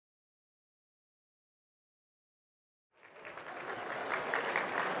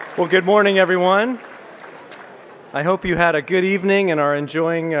Well, good morning, everyone. I hope you had a good evening and are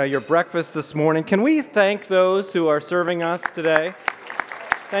enjoying your breakfast this morning. Can we thank those who are serving us today?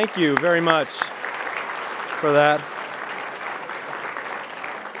 Thank you very much for that.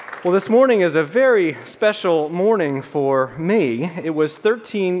 Well, this morning is a very special morning for me. It was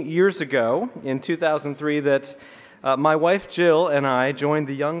 13 years ago, in 2003, that my wife Jill and I joined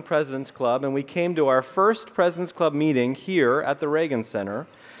the Young Presidents Club, and we came to our first Presidents Club meeting here at the Reagan Center.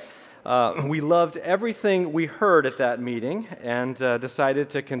 We loved everything we heard at that meeting and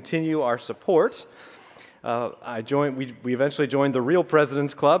decided to continue our support. We eventually joined the real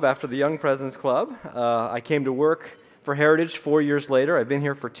Presidents Club after the Young Presidents Club. I came to work for Heritage 4 years later. I've been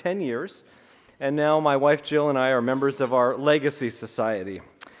here for 10 years. And now my wife Jill and I are members of our Legacy Society.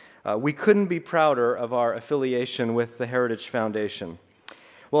 We couldn't be prouder of our affiliation with the Heritage Foundation.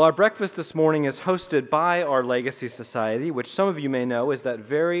 Well, our breakfast this morning is hosted by our Legacy Society, which some of you may know is that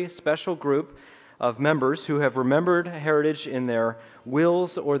very special group of members who have remembered Heritage in their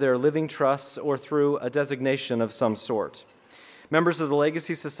wills or their living trusts or through a designation of some sort. Members of the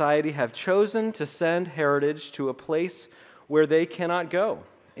Legacy Society have chosen to send Heritage to a place where they cannot go,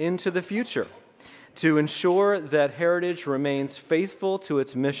 into the future, to ensure that Heritage remains faithful to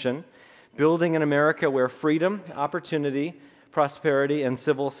its mission, building an America where freedom, opportunity, prosperity, and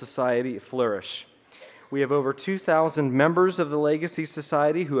civil society flourish. We have over 2,000 members of the Legacy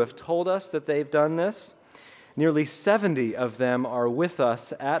Society who have told us that they've done this. Nearly 70 of them are with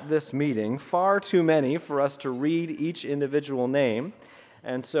us at this meeting, far too many for us to read each individual name,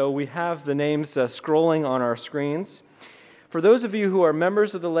 and so we have the names scrolling on our screens. For those of you who are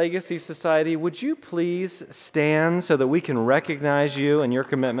members of the Legacy Society, would you please stand so that we can recognize you and your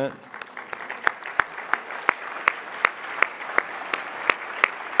commitment?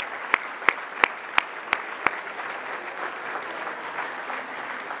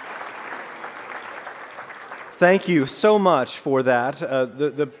 Thank you so much for that.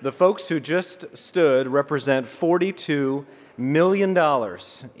 The folks who just stood represent $42 million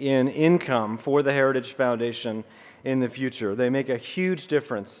in income for the Heritage Foundation in the future. They make a huge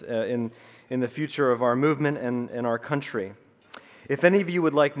difference in the future of our movement and our country. If any of you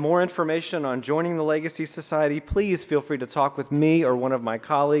would like more information on joining the Legacy Society, please feel free to talk with me or one of my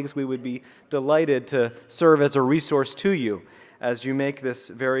colleagues. We would be delighted to serve as a resource to you as you make this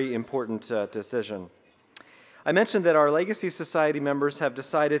very important decision. I mentioned that our Legacy Society members have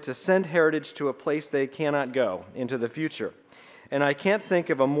decided to send Heritage to a place they cannot go, into the future. And I can't think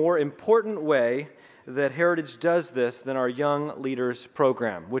of a more important way that Heritage does this than our Young Leaders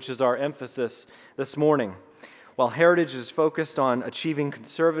program, which is our emphasis this morning. While Heritage is focused on achieving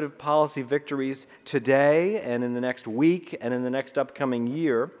conservative policy victories today and in the next week and in the next upcoming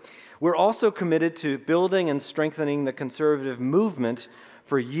year, we're also committed to building and strengthening the conservative movement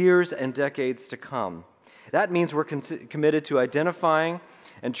for years and decades to come. That means we're committed to identifying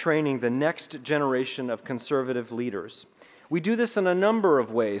and training the next generation of conservative leaders. We do this in a number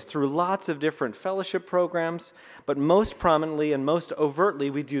of ways, through lots of different fellowship programs, but most prominently and most overtly,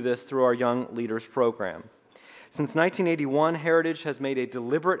 we do this through our Young Leaders program. Since 1981, Heritage has made a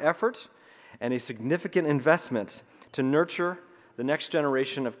deliberate effort and a significant investment to nurture the next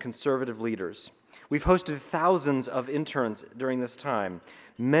generation of conservative leaders. We've hosted thousands of interns during this time,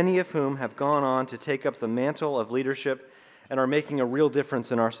 many of whom have gone on to take up the mantle of leadership and are making a real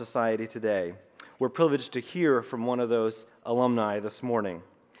difference in our society today. We're privileged to hear from one of those alumni this morning.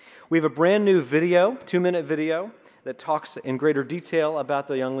 We have a brand new video, 2-minute video, that talks in greater detail about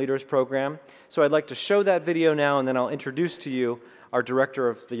the Young Leaders program. So I'd like to show that video now, and then I'll introduce to you our director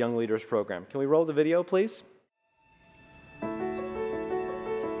of the Young Leaders program. Can we roll the video, please?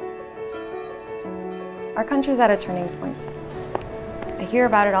 Our country's at a turning point. I hear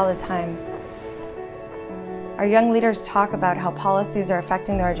about it all the time. Our young leaders talk about how policies are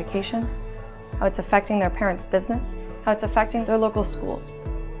affecting their education, how it's affecting their parents' business, how it's affecting their local schools.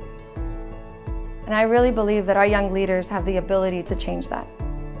 And I really believe that our young leaders have the ability to change that.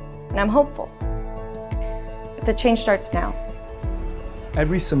 And I'm hopeful. But the change starts now.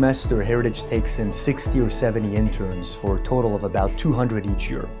 Every semester, Heritage takes in 60 or 70 interns for a total of about 200 each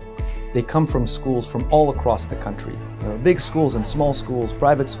year. They come from schools from all across the country. There are big schools and small schools,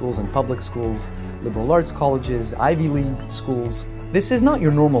 private schools and public schools, liberal arts colleges, Ivy League schools. This is not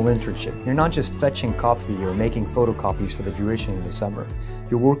your normal internship. You're not just fetching coffee or making photocopies for the duration of the summer.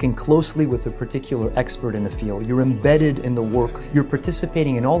 You're working closely with a particular expert in the field. You're embedded in the work. You're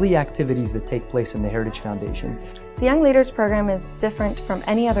participating in all the activities that take place in the Heritage Foundation. The Young Leaders program is different from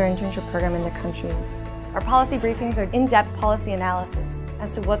any other internship program in the country. Our policy briefings are in-depth policy analysis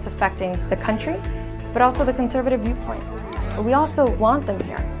as to what's affecting the country, but also the conservative viewpoint. But we also want them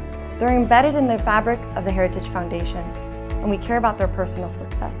here They're embedded in the fabric of the Heritage Foundation, and we care about their personal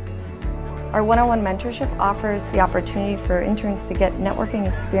success. Our one-on-one mentorship offers the opportunity for interns to get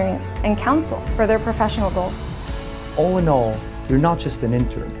networking experience and counsel for their professional goals. All in all, you're not just an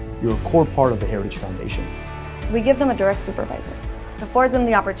intern, you're a core part of the Heritage Foundation. We give them a direct supervisor, afford them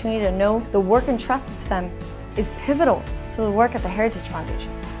the opportunity to know the work entrusted to them is pivotal to the work at the Heritage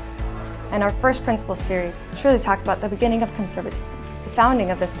Foundation. And our First Principles series truly talks about the beginning of conservatism, the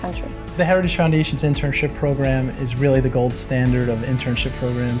founding of this country. The Heritage Foundation's internship program is really the gold standard of internship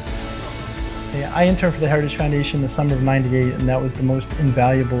programs. I interned for the Heritage Foundation in the summer of '98, and that was the most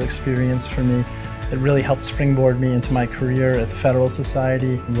invaluable experience for me. It really helped springboard me into my career at the Federal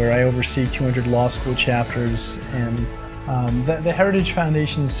Society, where I oversee 200 law school chapters. And the Heritage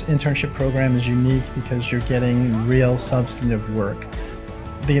Foundation's internship program is unique because you're getting real substantive work.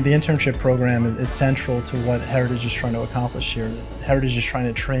 The internship program is central to what Heritage is trying to accomplish here. Heritage is trying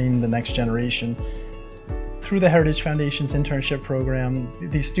to train the next generation. Through the Heritage Foundation's internship program,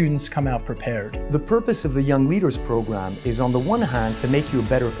 these students come out prepared. The purpose of the Young Leaders program is, on the one hand, to make you a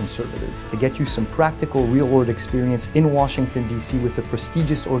better conservative, to get you some practical real-world experience in Washington, D.C. with a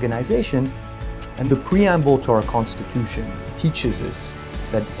prestigious organization. And the preamble to our Constitution teaches us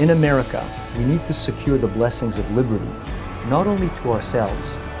that in America, we need to secure the blessings of liberty, not only to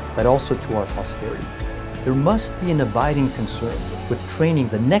ourselves, but also to our posterity. There must be an abiding concern with training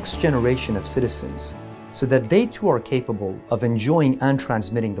the next generation of citizens so that they too are capable of enjoying and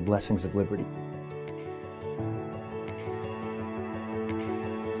transmitting the blessings of liberty.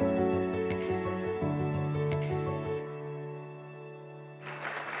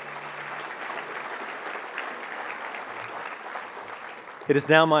 It is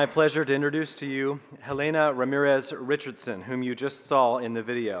now my pleasure to introduce to you Helena Ramirez Richardson, whom you just saw in the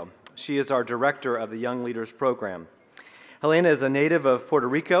video. She is our director of the Young Leaders Program. Helena is a native of Puerto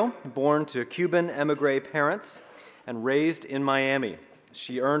Rico, born to Cuban emigre parents and raised in Miami.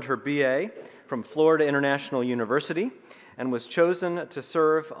 She earned her BA from Florida International University and was chosen to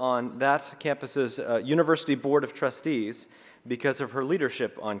serve on that campus's University Board of Trustees because of her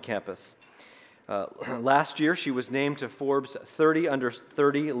leadership on campus. Last year, she was named to Forbes' 30 Under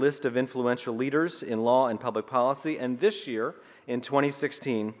 30 list of influential leaders in law and public policy, and this year, in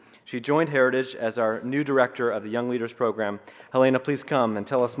 2016, she joined Heritage as our new director of the Young Leaders Program. Helena, please come and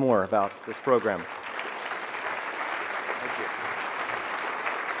tell us more about this program. Thank you.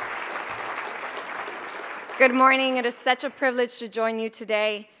 Good morning. It is such a privilege to join you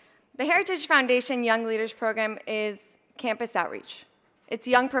today. The Heritage Foundation Young Leaders Program is campus outreach. It's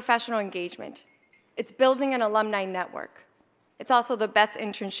young professional engagement. It's building an alumni network. It's also the best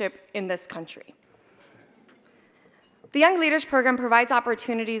internship in this country. The Young Leaders Program provides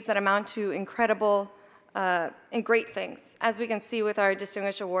opportunities that amount to incredible and great things, as we can see with our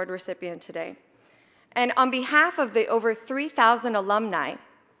distinguished award recipient today. And on behalf of the over 3,000 alumni,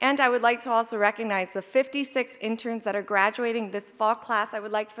 and I would like to also recognize the 56 interns that are graduating this fall class, I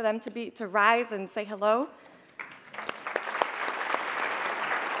would like for them to rise and say hello.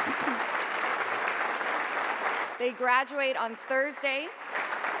 They graduate on Thursday.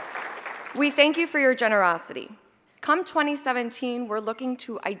 We thank you for your generosity. Come 2017, we're looking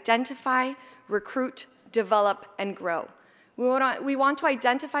to identify, recruit, develop, and grow. We want to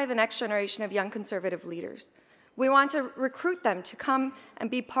identify the next generation of young conservative leaders. We want to recruit them to come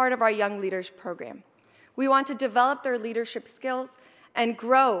and be part of our Young Leaders Program. We want to develop their leadership skills and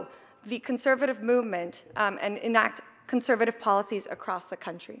grow the conservative movement and enact conservative policies across the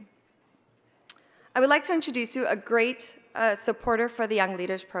country. I would like to introduce you a great supporter for the Young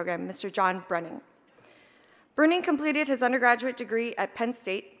Leaders Program, Mr. John Brunning. Brunning completed his undergraduate degree at Penn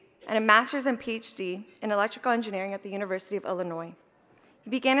State and a master's and PhD in electrical engineering at the University of Illinois. He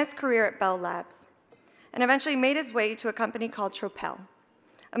began his career at Bell Labs and eventually made his way to a company called Tropel,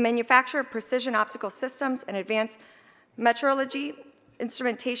 a manufacturer of precision optical systems and advanced metrology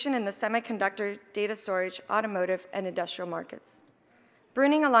instrumentation in the semiconductor, data storage, automotive, and industrial markets.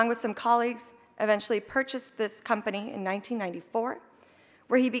 Brunning, along with some colleagues, eventually purchased this company in 1994,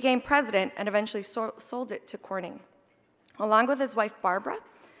 where he became president and eventually sold it to Corning. Along with his wife, Barbara,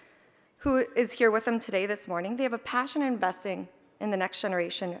 who is here with him today this morning, they have a passion in investing in the next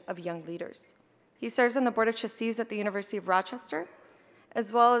generation of young leaders. He serves on the Board of Trustees at the University of Rochester,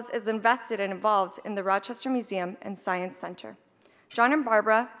 as well as is invested and involved in the Rochester Museum and Science Center. John and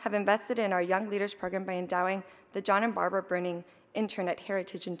Barbara have invested in our Young Leaders Program by endowing the John and Barbara Brunning Intern at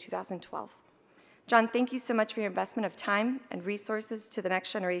Heritage in 2012. John, thank you so much for your investment of time and resources to the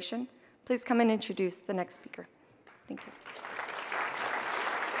next generation. Please come and introduce the next speaker. Thank you.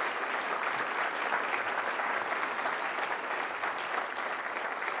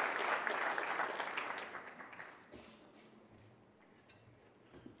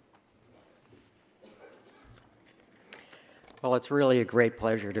 Well, it's really a great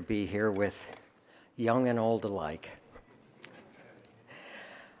pleasure to be here with young and old alike.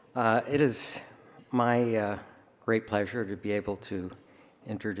 It is my great pleasure to be able to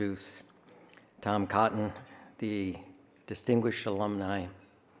introduce Tom Cotton, the Distinguished Alumni,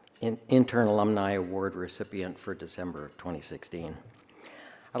 Intern Alumni Award recipient for December of 2016.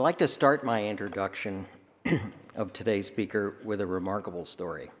 I'd like to start my introduction of today's speaker with a remarkable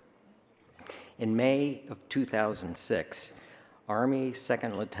story. In May of 2006, Army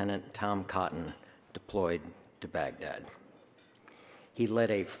Second Lieutenant Tom Cotton deployed to Baghdad. He led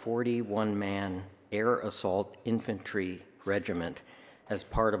a 41-man air assault infantry regiment as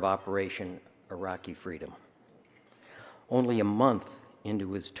part of Operation Iraqi Freedom. Only a month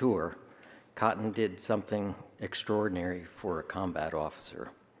into his tour, Cotton did something extraordinary for a combat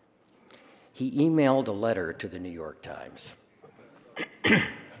officer. He emailed a letter to the New York Times.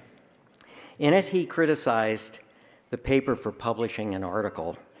 In it, he criticized the paper for publishing an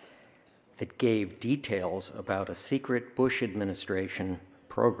article that gave details about a secret Bush administration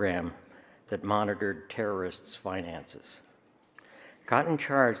program that monitored terrorists' finances. Cotton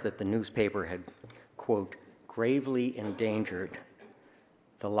charged that the newspaper had, quote, gravely endangered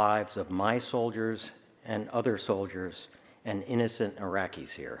the lives of my soldiers and other soldiers and innocent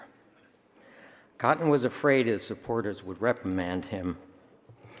Iraqis here. Cotton was afraid his supporters would reprimand him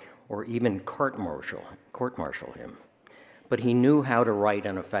or even court-martial him, but he knew how to write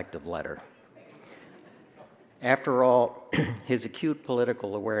an effective letter. After all, his acute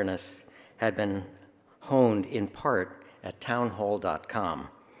political awareness had been honed in part at townhall.com,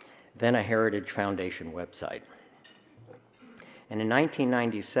 then a Heritage Foundation website. And in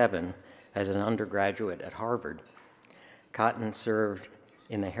 1997, as an undergraduate at Harvard, Cotton served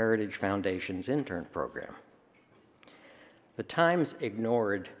in the Heritage Foundation's intern program. The Times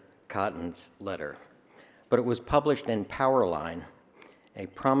ignored Cotton's letter, but it was published in Powerline, a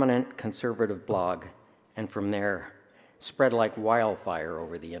prominent conservative blog, and from there spread like wildfire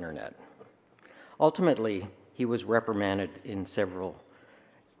over the internet. Ultimately, he was reprimanded in several,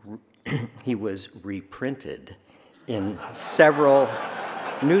 he was reprinted in several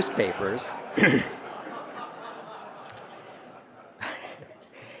newspapers.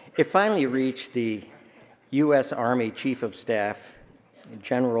 It finally reached the U.S. Army Chief of Staff,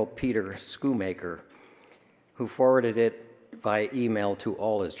 General Peter Schoomaker, who forwarded it by email to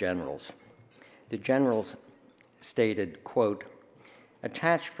all his generals. The generals stated, quote,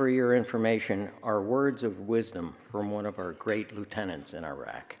 attached for your information are words of wisdom from one of our great lieutenants in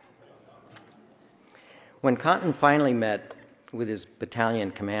Iraq. When Cotton finally met with his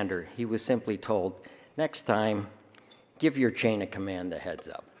battalion commander, he was simply told, next time, give your chain of command the heads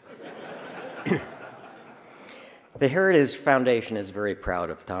up. The Heritage Foundation is very proud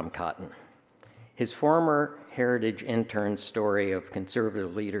of Tom Cotton. His former Heritage intern's story of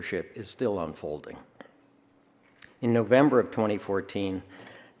conservative leadership is still unfolding. In November of 2014,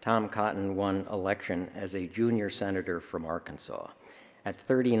 Tom Cotton won election as a junior senator from Arkansas. At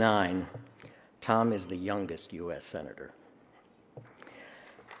 39, Tom is the youngest U.S. senator.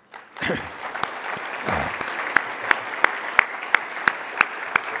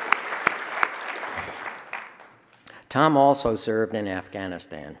 Tom also served in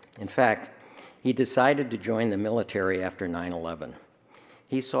Afghanistan. In fact, he decided to join the military after 9/11.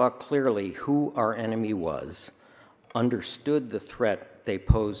 He saw clearly who our enemy was, understood the threat they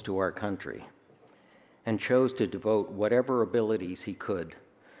posed to our country, and chose to devote whatever abilities he could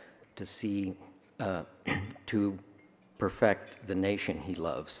to perfect the nation he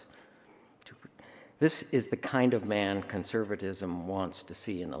loves. This is the kind of man conservatism wants to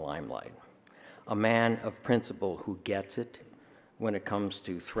see in the limelight. A man of principle who gets it when it comes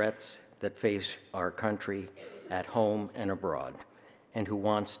to threats that face our country at home and abroad, and who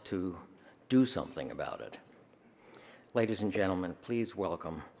wants to do something about it. Ladies and gentlemen, please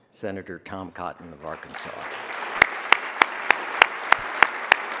welcome Senator Tom Cotton of Arkansas.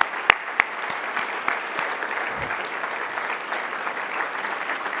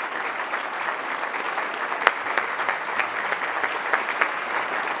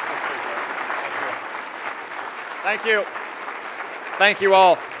 Thank you. Thank you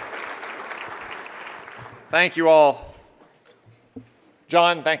all. Thank you all.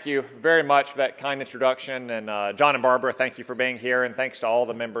 John, thank you very much for that kind introduction. And John and Barbara, thank you for being here. And thanks to all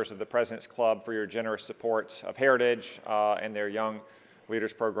the members of the President's Club for your generous support of Heritage and their Young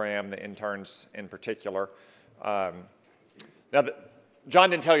Leaders Program, the interns in particular. John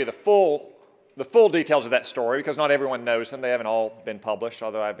didn't tell you the full details of that story because not everyone knows them. They haven't all been published,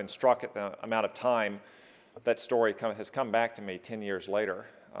 although I've been struck at the amount of time that story has come back to me 10 years later.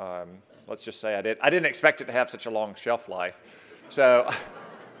 Let's just say I didn't expect it to have such a long shelf life. So,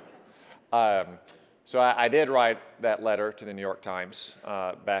 I did write that letter to the New York Times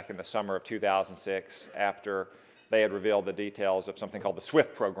back in the summer of 2006 after they had revealed the details of something called the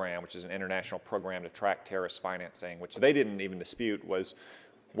SWIFT program, which is an international program to track terrorist financing, which they didn't even dispute was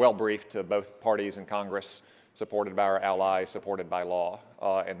well briefed to both parties in Congress, supported by our allies, supported by law,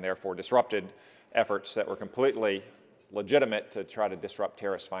 and therefore disrupted efforts that were completely legitimate to try to disrupt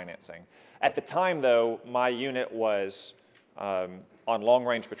terrorist financing. At the time, though, my unit was on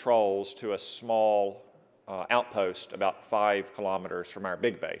long-range patrols to a small outpost about 5 kilometers from our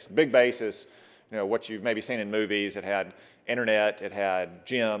big base. The big base is what you've maybe seen in movies. It had internet, it had a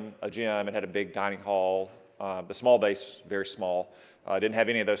gym, it had a big dining hall. The small base, very small. Didn't have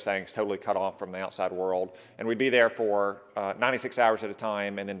any of those things, totally cut off from the outside world. And we'd be there for 96 hours at a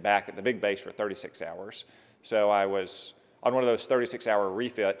time and then back at the big base for 36 hours. So I was on one of those 36-hour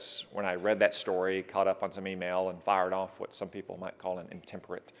refits when I read that story, caught up on some email and fired off what some people might call an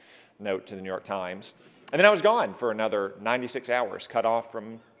intemperate note to the New York Times. And then I was gone for another 96 hours, cut off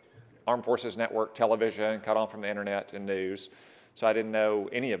from Armed Forces Network television, cut off from the internet and news. So I didn't know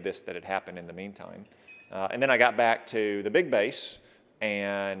any of this that had happened in the meantime. And then I got back to the big base,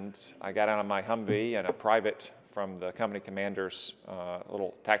 and I got out of my Humvee, and a private from the company commander's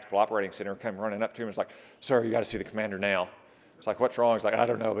little tactical operating center came running up to him and was like, "Sir, you got to see the commander now." It's like, "What's wrong?" He's like, "I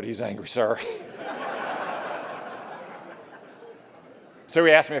don't know, but he's angry, sir." So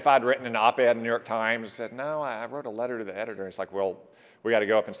he asked me if I'd written an op-ed in the New York Times. I said, "No, I wrote a letter to the editor." It's like, "Well, we got to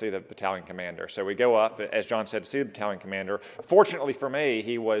go up and see the battalion commander." So we go up, as John said, to see the battalion commander. Fortunately for me,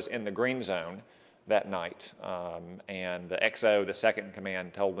 he was in the green zone that night. And the XO, the second in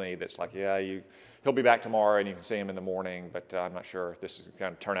command, told me that's like, "Yeah, he'll be back tomorrow and you can see him in the morning, but I'm not sure if this is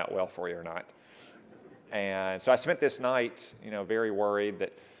going to turn out well for you or not." And so I spent this night, very worried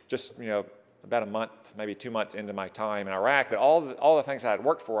that just, about a month, maybe 2 months into my time in Iraq, that all the things I had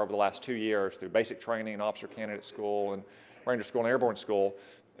worked for over the last 2 years through basic training and officer candidate school and Ranger School and Airborne School,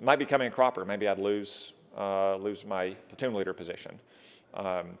 it might be coming a cropper. Maybe I'd lose my platoon leader position.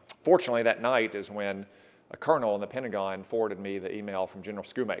 Fortunately, that night is when a colonel in the Pentagon forwarded me the email from General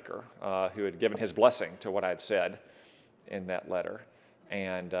Schoomaker, who had given his blessing to what I had said in that letter.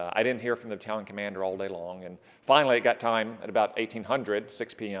 And I didn't hear from the battalion commander all day long. And finally, it got time at about 1800,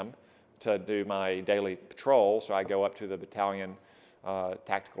 6 p.m., to do my daily patrol. So I go up to the battalion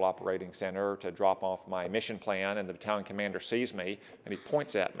tactical operating center to drop off my mission plan, and the battalion commander sees me, and he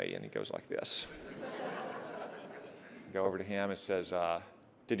points at me, and he goes like this. I go over to him and says,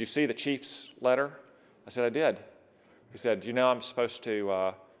 "Did you see the chief's letter?" I said, "I did." He said, I'm supposed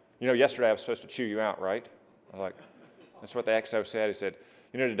to, yesterday I was supposed to chew you out, right?" I was like, "That's what the XO said." He said,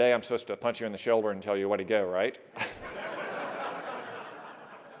 "Today I'm supposed to punch you in the shoulder and tell you where to go, right?"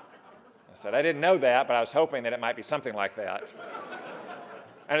 I said, "I didn't know that, but I was hoping that it might be something like that."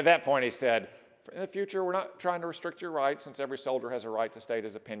 And at that point he said, "In the future, we're not trying to restrict your rights, since every soldier has a right to state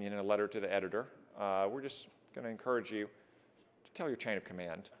his opinion in a letter to the editor. We're just going to encourage you to tell your chain of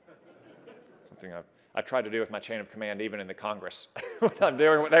command." Something I've tried to do with my chain of command even in the Congress when I'm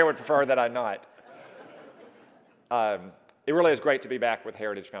doing what they would prefer that I not. It really is great to be back with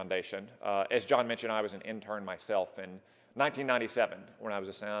Heritage Foundation. As John mentioned, I was an intern myself in 1997 when I was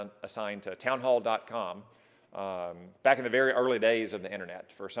assigned to townhall.com. Back in the very early days of the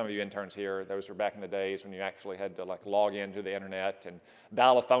internet. For some of you interns here, those were back in the days when you actually had to log into the internet and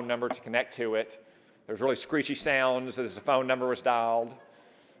dial a phone number to connect to it. There was really screechy sounds as the phone number was dialed.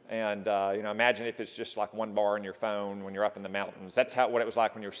 And imagine if it's just like one bar in your phone when you're up in the mountains. That's what it was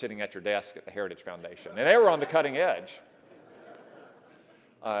like when you were sitting at your desk at the Heritage Foundation. And they were on the cutting edge.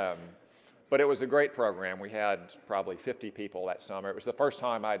 But it was a great program. We had probably 50 people that summer. It was the first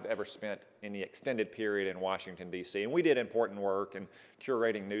time I'd ever spent any extended period in Washington, D.C. And we did important work in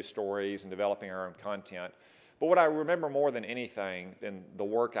curating news stories and developing our own content. But what I remember more than anything than the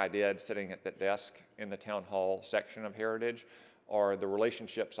work I did sitting at that desk in the town hall section of Heritage are the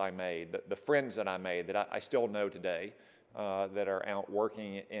relationships I made, the friends that I made that I still know today that are out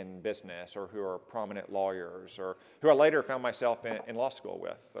working in business or who are prominent lawyers or who I later found myself in law school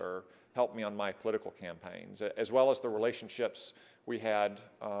with or helped me on my political campaigns, as well as the relationships we had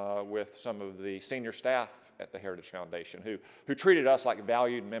with some of the senior staff at the Heritage Foundation who treated us like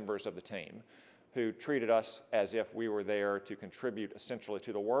valued members of the team, who treated us as if we were there to contribute essentially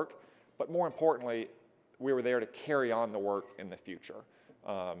to the work, but more importantly, we were there to carry on the work in the future.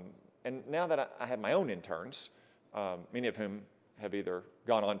 And now that I have my own interns, many of whom have either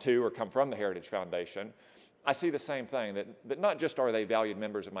gone on to or come from the Heritage Foundation, I see the same thing, that not just are they valued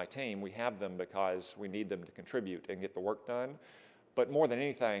members of my team, we have them because we need them to contribute and get the work done, But more than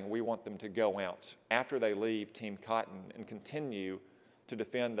anything, we want them to go out after they leave Team Cotton and continue to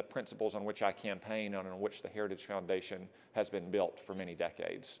defend the principles on which I campaign and on which the Heritage Foundation has been built for many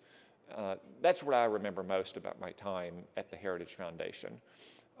decades. That's what I remember most about my time at the Heritage Foundation.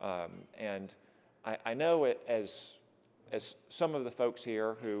 And I know it as some of the folks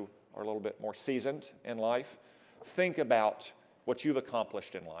here who are a little bit more seasoned in life think about what you've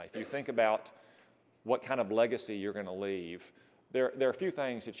accomplished in life. You think about what kind of legacy you're going to leave. There are a few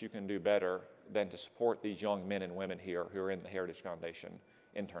things that you can do better than to support these young men and women here who are in the Heritage Foundation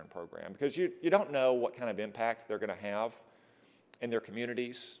intern program, because you don't know what kind of impact they're going to have in their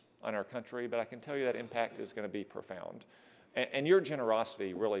communities, on our country, but I can tell you that impact is going to be profound. And your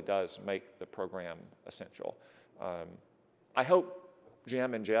generosity really does make the program essential. I hope,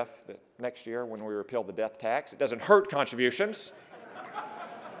 Jim and Jeff, that next year when we repeal the death tax, it doesn't hurt contributions,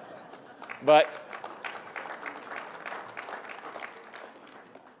 but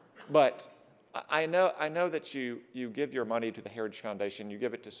I know that you give your money to the Heritage Foundation, you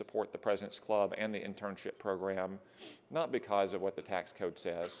give it to support the President's Club and the internship program, not because of what the tax code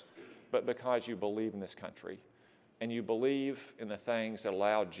says, but because you believe in this country and you believe in the things that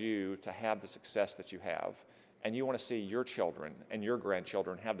allowed you to have the success that you have, and you want to see your children and your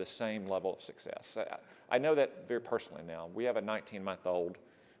grandchildren have the same level of success. I know that very personally now. We have a 19-month-old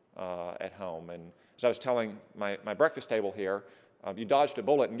at home, and as I was telling my breakfast table here, you dodged a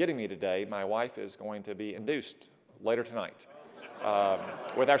bullet in getting me today. My wife is going to be induced later tonight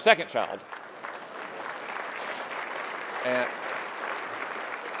with our second child.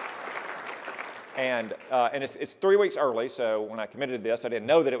 And it's 3 weeks early, so when I committed to this, I didn't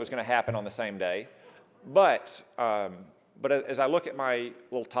know that it was going to happen on the same day. But as I look at my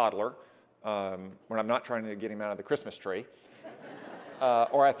little toddler, when I'm not trying to get him out of the Christmas tree,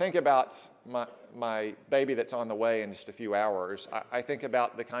 or I think about my baby that's on the way in just a few hours, I think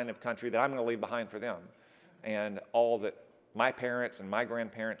about the kind of country that I'm going to leave behind for them and all that my parents and my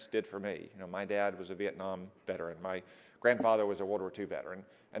grandparents did for me. You know, my dad was a Vietnam veteran. My grandfather was a World War II veteran,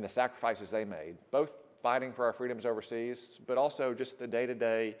 and the sacrifices they made, both fighting for our freedoms overseas, but also just the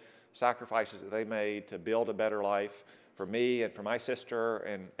day-to-day sacrifices that they made to build a better life for me and for my sister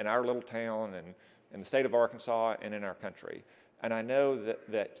and in our little town and in the state of Arkansas and in our country. And I know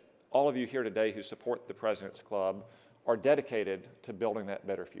that all of you here today who support the President's Club are dedicated to building that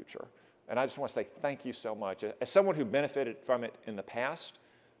better future. And I just want to say thank you so much. As someone who benefited from it in the past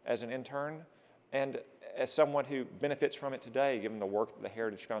as an intern, and as someone who benefits from it today, given the work that the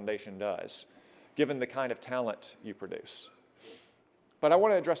Heritage Foundation does, given the kind of talent you produce. But I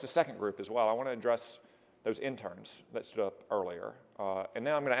want to address the second group as well. I want to address those interns that stood up earlier. And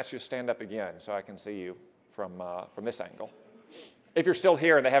now I'm going to ask you to stand up again so I can see you from this angle. If you're still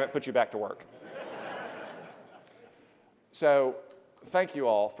here and they haven't put you back to work. So thank you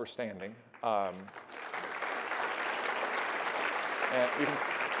all for standing. And you can,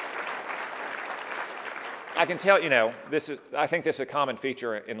 I can tell, you know, I think this is a common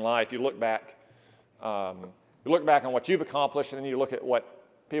feature in life. You look back on what you've accomplished, and then you look at what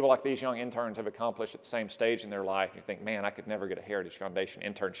people like these young interns have accomplished at the same stage in their life, and you think, man, I could never get a Heritage Foundation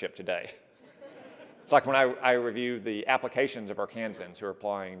internship today. It's like when I review the applications of Arkansans who are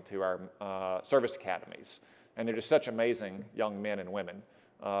applying to our service academies, and they're just such amazing young men and women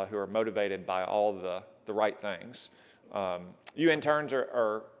who are motivated by all the right things. You interns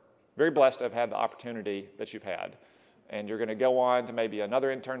are very blessed to have had the opportunity that you've had. And you're going to go on to maybe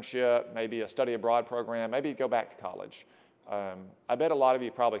another internship, maybe a study abroad program, maybe go back to college. I bet a lot of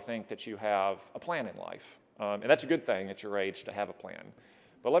you probably think that you have a plan in life. And that's a good thing at your age to have a plan.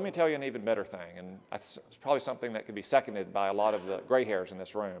 But let me tell you an even better thing, and it's probably something that could be seconded by a lot of the gray hairs in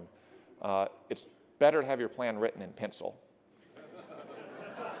this room. It's better to have your plan written in pencil.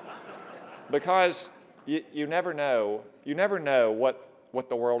 Because you never know what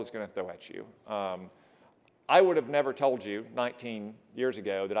the world is going to throw at you. I would have never told you 19 years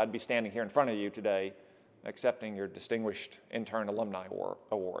ago that I'd be standing here in front of you today accepting your Distinguished Intern Alumni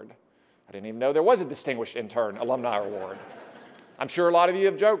Award. I didn't even know there was a Distinguished Intern Alumni Award. I'm sure a lot of you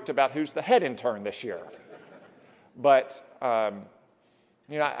have joked about who's the head intern this year. But,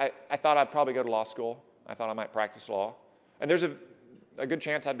 you know, I thought I'd probably go to law school. I thought I might practice law. And there's a good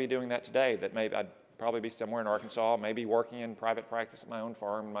chance I'd be doing that today, that maybe I'd probably be somewhere in Arkansas, maybe working in private practice at my own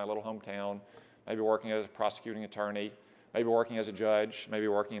farm in my little hometown, maybe working as a prosecuting attorney, maybe working as a judge, maybe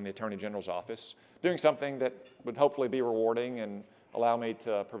working in the Attorney General's office, doing something that would hopefully be rewarding and allow me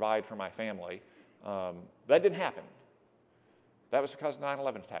to provide for my family. That didn't happen. That was because the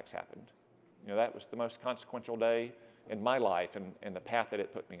 9/11 attacks happened. You know, that was the most consequential day in my life and the path that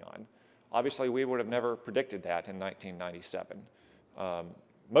it put me on. Obviously, we would have never predicted that in 1997.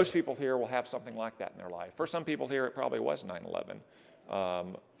 Most people here will have something like that in their life. For some people here, it probably was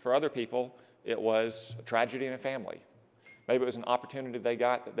 9/11. For other people, it was a tragedy in a family. Maybe it was an opportunity they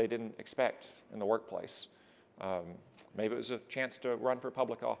got that they didn't expect in the workplace. Maybe it was a chance to run for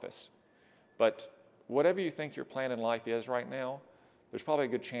public office. But whatever you think your plan in life is right now, there's probably a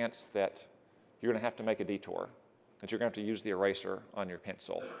good chance that you're going to have to make a detour, that you're going to have to use the eraser on your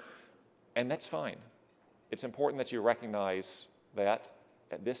pencil. And that's fine. It's important that you recognize that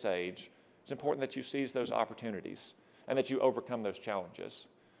at this age. It's important that you seize those opportunities and that you overcome those challenges.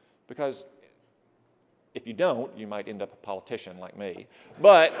 Because if you don't, you might end up a politician like me.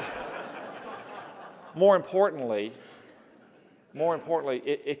 But more importantly,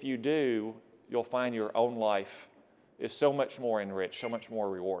 if you do, you'll find your own life is so much more enriched, so much more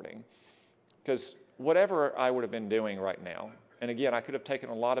rewarding. Because whatever I would have been doing right now, and again, I could have taken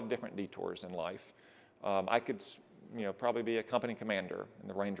a lot of different detours in life. I could, probably be a company commander in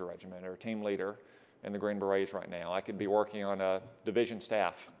the Ranger Regiment or a team leader in the Green Berets right now. I could be working on a division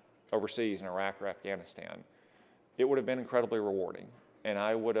staff overseas in Iraq or Afghanistan. It would have been incredibly rewarding, and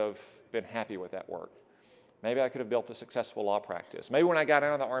I would have been happy with that work. Maybe I could have built a successful law practice. Maybe when I got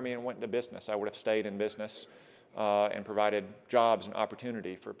out of the Army and went into business, I would have stayed in business and provided jobs and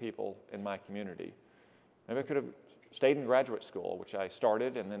opportunity for people in my community. Maybe I could have stayed in graduate school, which I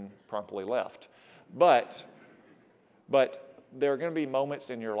started and then promptly left. But there are going to be moments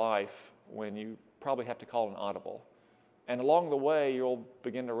in your life when you probably have to call an audible. And along the way, you'll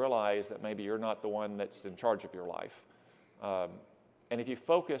begin to realize that maybe you're not the one that's in charge of your life. And if you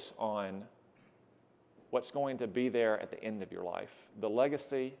focus on what's going to be there at the end of your life, the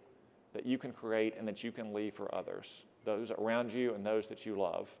legacy that you can create and that you can leave for others, those around you and those that you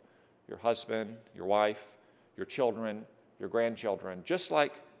love, your husband, your wife, your children, your grandchildren, just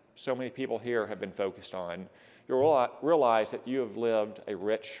like so many people here have been focused on, you'll realize that you have lived a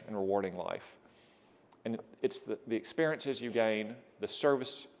rich and rewarding life. And it's the experiences you gain, the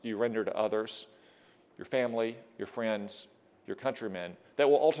service you render to others, your family, your friends, your countrymen, that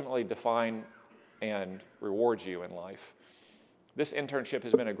will ultimately define and reward you in life. This internship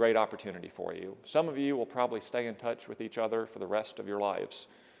has been a great opportunity for you. Some of you will probably stay in touch with each other for the rest of your lives.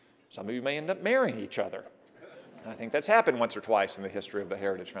 Some of you may end up marrying each other. I think that's happened once or twice in the history of the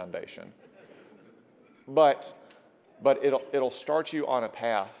Heritage Foundation. But it'll start you on a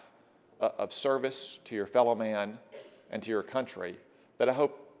path of service to your fellow man and to your country that I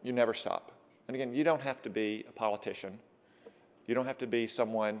hope you never stop. And again, you don't have to be a politician. You don't have to be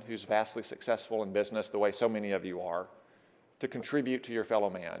someone who's vastly successful in business the way so many of you are to contribute to your fellow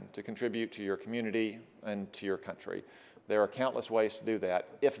man, to contribute to your community and to your country. There are countless ways to do that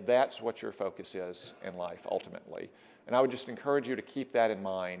if that's what your focus is in life ultimately. And I would just encourage you to keep that in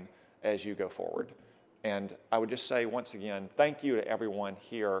mind as you go forward. And I would just say once again, thank you to everyone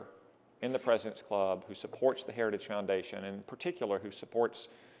here in the President's Club who supports the Heritage Foundation, and in particular who supports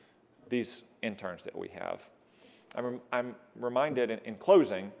these interns that we have. I'm reminded in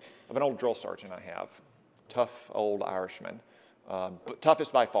closing of an old drill sergeant I have, tough old Irishman, but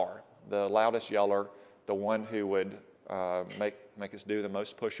toughest by far, the loudest yeller, the one who would make us do the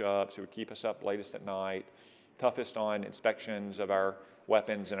most push-ups, who would keep us up latest at night, toughest on inspections of our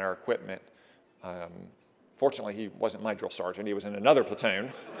weapons and our equipment. Fortunately, he wasn't my drill sergeant, he was in another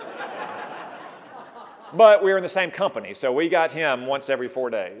platoon. But we were in the same company, so we got him once every 4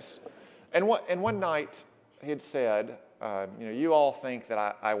 days. And one night, he had said, you all think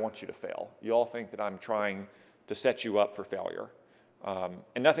that I want you to fail. You all think that I'm trying to set you up for failure.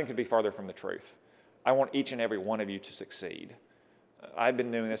 And nothing could be farther from the truth. I want each and every one of you to succeed. I've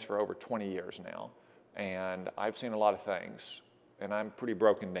been doing this for over 20 years now, and I've seen a lot of things, and I'm pretty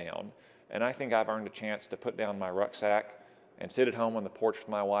broken down. And I think I've earned a chance to put down my rucksack and sit at home on the porch with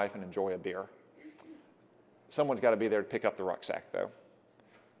my wife and enjoy a beer. Someone's got to be there to pick up the rucksack, though.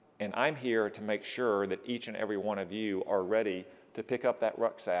 And I'm here to make sure that each and every one of you are ready to pick up that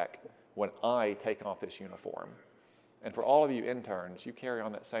rucksack when I take off this uniform. And for all of you interns, you carry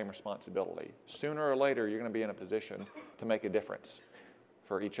on that same responsibility. Sooner or later, you're going to be in a position to make a difference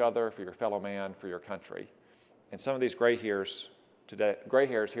for each other, for your fellow man, for your country. And some of these gray hairs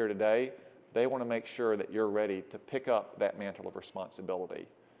here today, they want to make sure that you're ready to pick up that mantle of responsibility.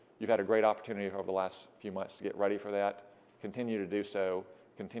 You've had a great opportunity over the last few months to get ready for that. Continue to do so.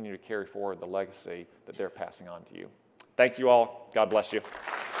 Continue to carry forward the legacy that they're passing on to you. Thank you all. God bless you.